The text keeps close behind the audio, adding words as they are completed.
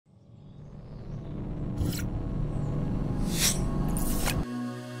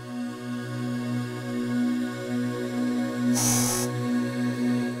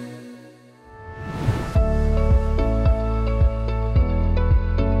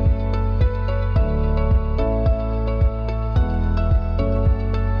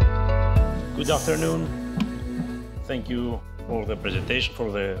afternoon. Thank you for the presentation,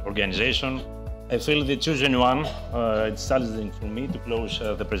 for the organization. I feel the chosen one. It's challenging for me to close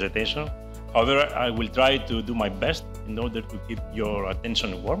the presentation. However, I will try to do my best in order to keep your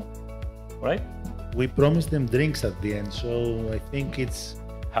attention warm. All right? We promised them drinks at the end, so I think it's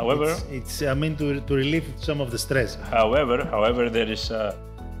I mean to relieve some of the stress. However, there is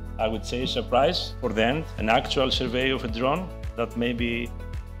I would say a surprise for the end, an actual survey of a drone that maybe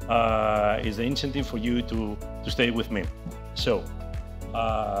is the incentive for you to stay with me. So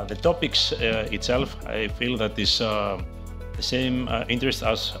the topics itself, I feel that is the same interest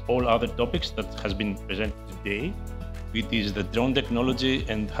as all other topics that has been presented today. It is the drone technology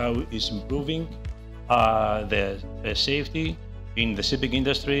and how it's improving the safety in the shipping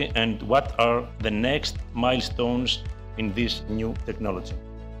industry and what are the next milestones in this new technology.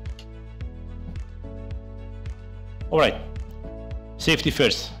 All right, safety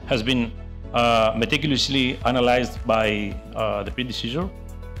first has been meticulously analyzed by the predecessor,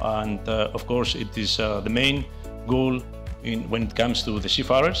 and of course it is the main goal when it comes to the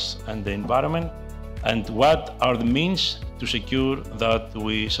seafarers and the environment, and what are the means to secure that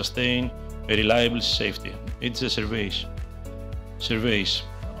we sustain a reliable safety. It's a surveys.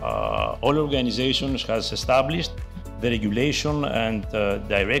 All organizations has established the regulation and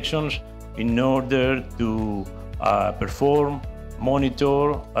directions in order to perform,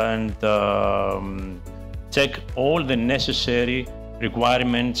 monitor and check all the necessary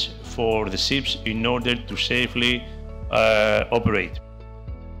requirements for the ships in order to safely operate.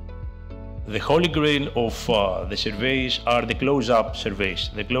 The holy grail of the surveys are the close-up surveys.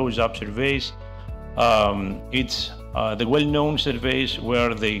 The close-up surveys, it's the well-known surveys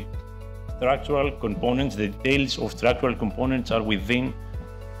where the structural components, the details of structural components are within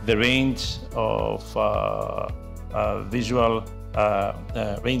the range of visual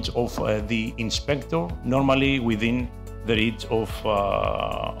range of the inspector, normally within the reach of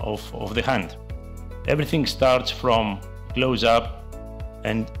the hand. Everything starts from close-up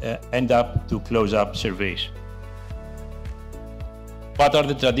and end up to close-up surveys. What are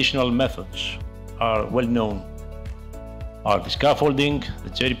the traditional methods? Are well known. Are the scaffolding, the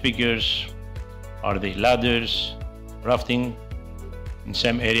cherry pickers, are the ladders, rafting. In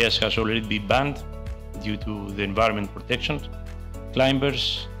some areas has already been banned due to the environment protection,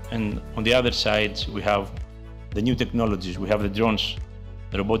 climbers, and on the other side we have the new technologies. We have the drones,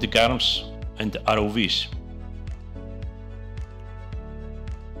 the robotic arms, and ROVs.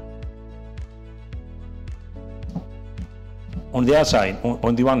 On the other side,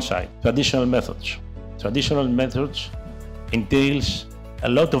 on the one side, traditional methods. Traditional methods entails a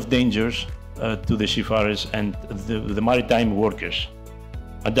lot of dangers to the seafarers and the maritime workers.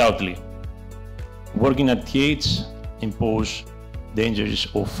 Undoubtedly, working at yachts impose dangers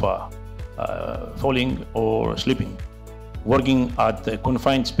of falling or slipping. Working at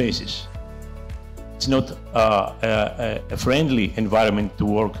confined spaces, it's not a friendly environment to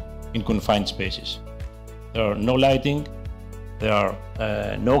work in confined spaces. There are no lighting, there are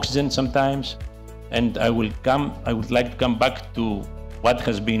no oxygen sometimes, and I would like to come back to what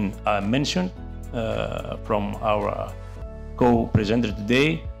has been mentioned from our co-presenter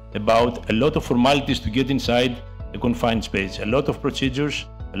today about a lot of formalities to get inside the confined space, a lot of procedures,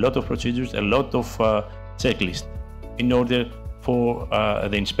 a lot of checklists in order for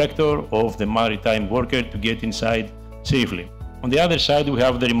the inspector of the maritime worker to get inside safely. On the other side, we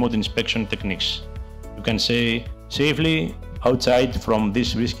have the remote inspection techniques. You can say safely outside from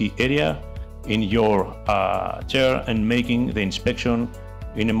this risky area in your chair and making the inspection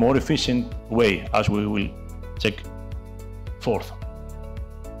in a more efficient way, as we will check forth.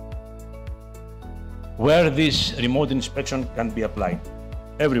 Where this remote inspection can be applied?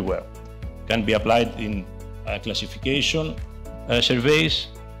 Everywhere. Can be applied in classification surveys,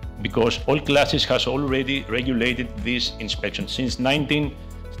 because all classes has already regulated this inspection. Since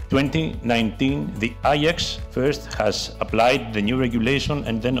 2019, the IX first has applied the new regulation,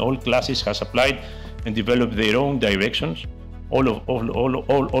 and then all classes has applied and developed their own directions,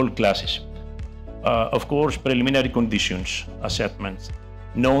 all classes. Of course, preliminary conditions assessment,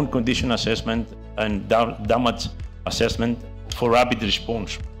 known condition assessment, and damage assessment for rapid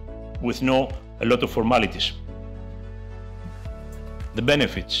response with a lot of formalities. The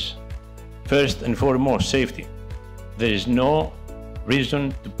benefits, first and foremost, safety. There is no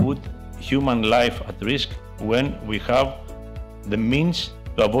reason to put human life at risk when we have the means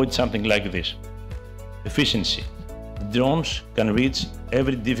to avoid something like this. Efficiency. The drones can reach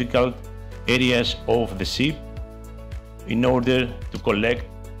every difficult areas of the ship in order to collect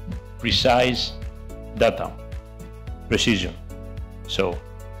precise data. Precision. So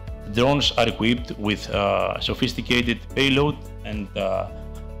drones are equipped with sophisticated payload and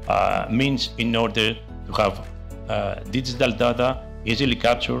means in order to have digital data easily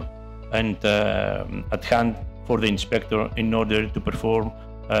captured and at hand for the inspector in order to perform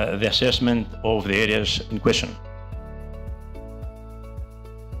the assessment of the areas in question.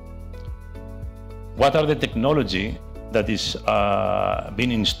 What are the technology that is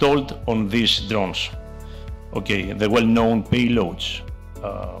being installed on these drones? Okay, the well-known payloads.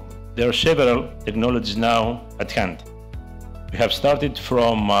 There are several technologies now at hand. We have started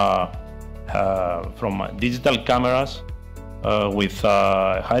from digital cameras with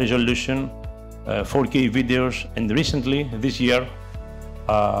high resolution 4K videos, and recently this year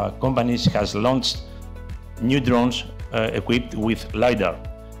companies has launched new drones equipped with LiDAR.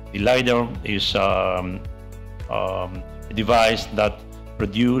 The LiDAR is a device that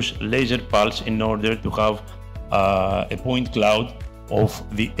produces laser pulse in order to have a point cloud of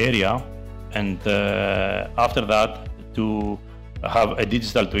the area, and after that to have a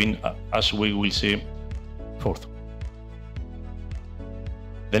digital twin, as we will see forth.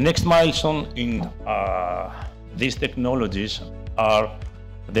 The next milestone in these technologies are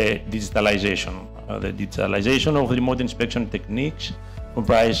the digitalization. The digitalization of remote inspection techniques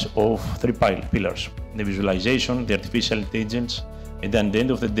comprise of three pillars: the visualization, the artificial intelligence, and at the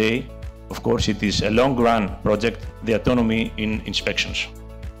end of the day, of course, it is a long-run project, the autonomy in inspections.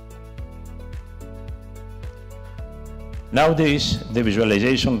 Nowadays, the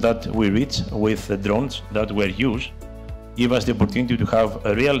visualization that we reach with the drones that were used give us the opportunity to have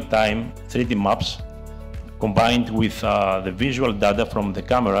real-time 3D maps combined with the visual data from the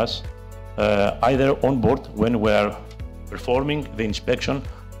cameras, either on board when we are performing the inspection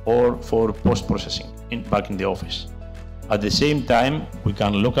or for post-processing back in the office. At the same time, we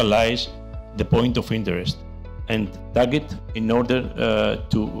can localize the point of interest and tag it in order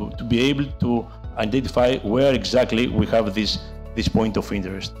to be able to identify where exactly we have this point of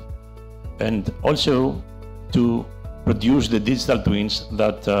interest, and also to produce the digital twins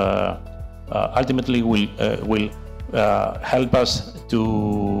that ultimately will help us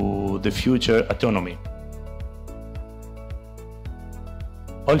to the future autonomy.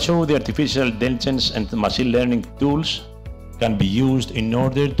 Also, the artificial intelligence and machine learning tools can be used in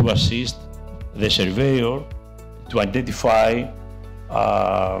order to assist the surveyor to identify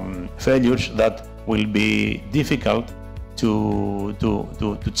failures that will be difficult to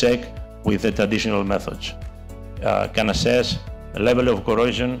check with the traditional methods. Can assess the level of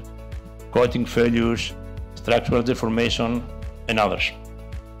corrosion, coating failures, structural deformation, and others.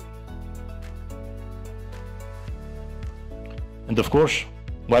 And of course,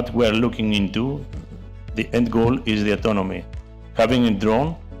 what we are looking into, the end goal is the autonomy. Having a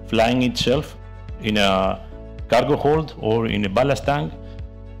drone flying itself in a cargo hold or in a ballast tank,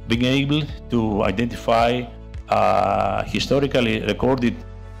 being able to identify historically recorded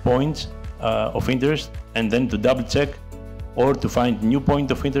points of interest, and then to double check or to find new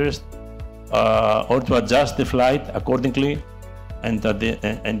point of interest or to adjust the flight accordingly, and at the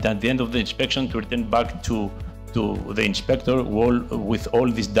end of the inspection to return back to the inspector with all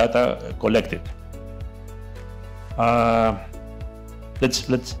this data collected.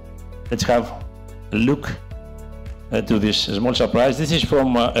 Let's have a look to this small surprise. This is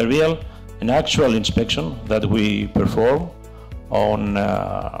from an actual inspection that we perform on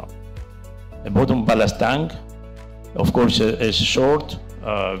a bottom ballast tank. Of course, a short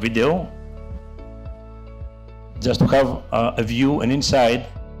video, just to have a view and insight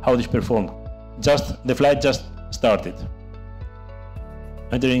how this performed. The flight just started.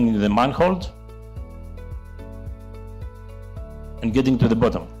 Entering the manhole and getting to the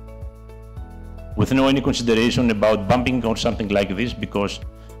bottom, with no any consideration about bumping or something like this, because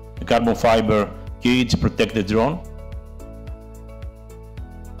the carbon fiber cage protects the drone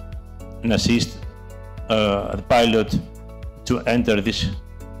and assist the pilot to enter this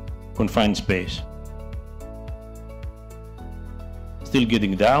confined space. Still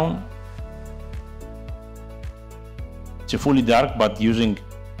getting down. It's fully dark, but using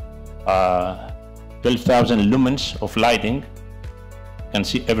 12,000 lumens of lighting, can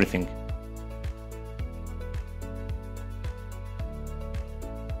see everything.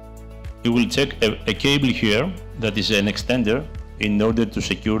 You will check a cable here that is an extender in order to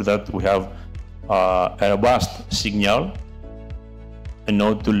secure that we have a robust signal and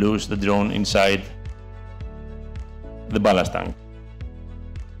not to lose the drone inside the ballast tank.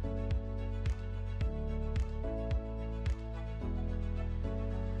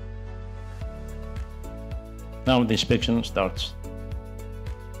 Now the inspection starts.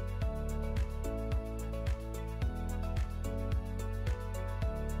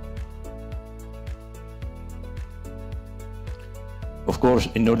 Of course,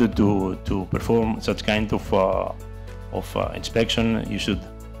 in order to perform such kind of inspection, you should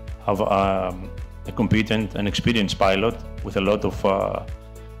have a competent and experienced pilot with a lot of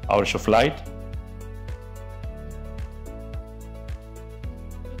hours of flight.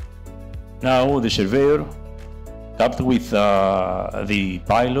 Now the surveyor, coupled with the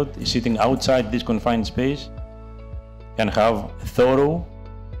pilot, is sitting outside this confined space, can have a thorough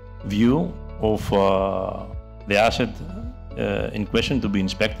view of the asset in question to be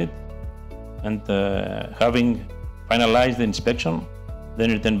inspected, and having finalized the inspection, then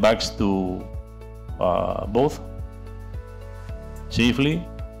return back to both safely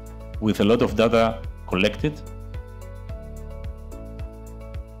with a lot of data collected,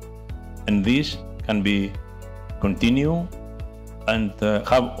 and this can be continue and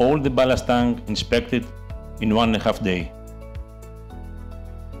have all the ballast tank inspected in 1.5 days.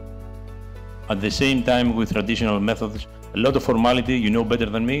 At the same time, with traditional methods, a lot of formality, you know better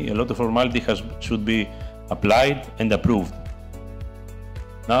than me, a lot of formality should be applied and approved.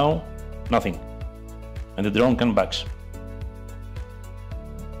 Now, nothing, and the drone can back.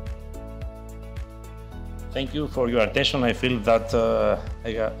 Thank you for your attention. I feel that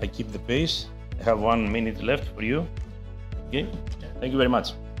I keep the pace. I have 1 minute left for you. Okay, thank you very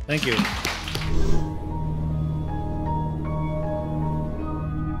much. Thank you.